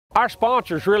Our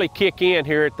sponsors really kick in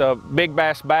here at the Big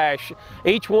Bass Bash.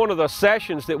 Each one of the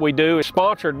sessions that we do is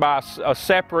sponsored by a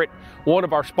separate one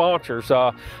of our sponsors.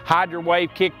 Hydro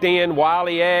Wave kicked in,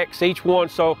 Wiley X, each one.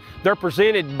 So they're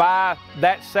presented by,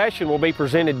 that session will be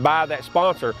presented by that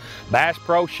sponsor. Bass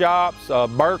Pro Shops,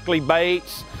 Berkley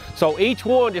Baits. So each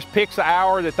one just picks the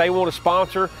hour that they want to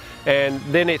sponsor, and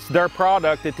then it's their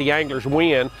product that the anglers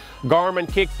win. Garmin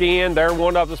kicked in, they're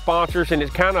one of the sponsors, and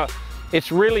it's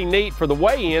really neat for the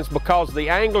weigh-ins because the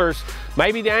anglers,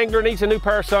 maybe the angler needs a new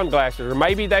pair of sunglasses, or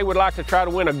maybe they would like to try to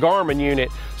win a Garmin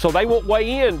unit, so they won't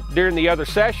weigh in during the other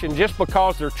session just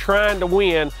because they're trying to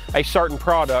win a certain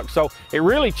product. So it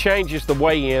really changes the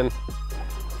weigh-in.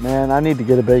 Man, I need to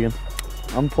get a big one.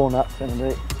 I'm pulling out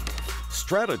spinnerbait.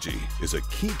 Strategy is a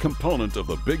key component of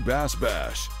the Big Bass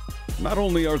Bash. Not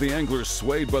only are the anglers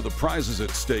swayed by the prizes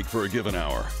at stake for a given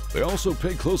hour, they also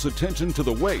pay close attention to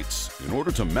the weights in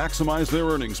order to maximize their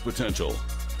earnings potential.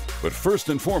 But first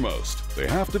and foremost, they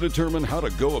have to determine how to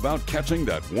go about catching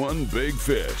that one big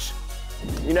fish.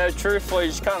 You know, truthfully,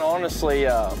 just kind of honestly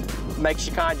makes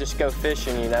you kind of just go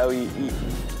fishing, you know.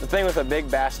 The thing with a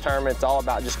big bass tournament, it's all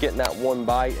about just getting that one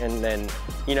bite and then,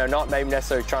 you know, not maybe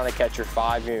necessarily trying to catch your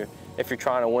 5 if you're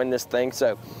trying to win this thing.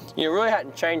 So, you know, really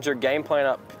hadn't changed your game plan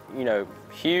up, you know,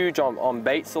 huge on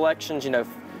bait selections. You know,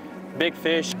 big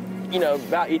fish, you know,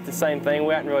 about eat the same thing.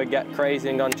 We hadn't really got crazy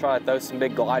and gonna try to throw some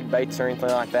big glide baits or anything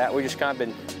like that. We just kind of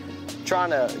been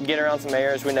trying to get around some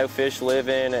areas we know fish live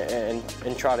in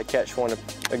and try to catch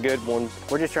a good one.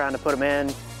 We're just trying to put them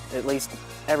in at least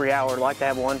every hour. I'd like to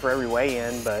have one for every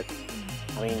weigh-in, but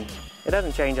I mean, it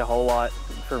doesn't change a whole lot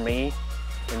for me.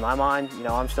 In my mind, you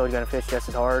know, I'm still gonna fish just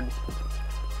as hard.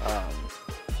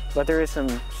 But there is some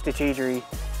strategy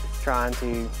trying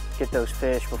to get those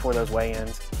fish before those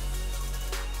weigh-ins.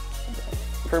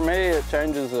 For me, it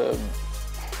changes a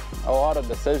lot of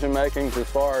decision making as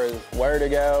far as where to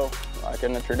go. Like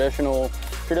in the traditional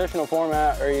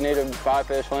format, or you need a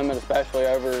 5-fish limit, especially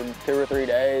over 2 or 3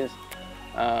 days.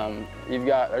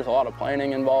 There's a lot of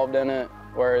planning involved in it.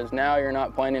 Whereas now you're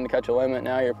not planning to catch a limit,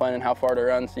 now you're planning how far to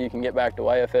run so you can get back to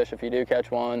weigh a fish if you do catch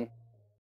one.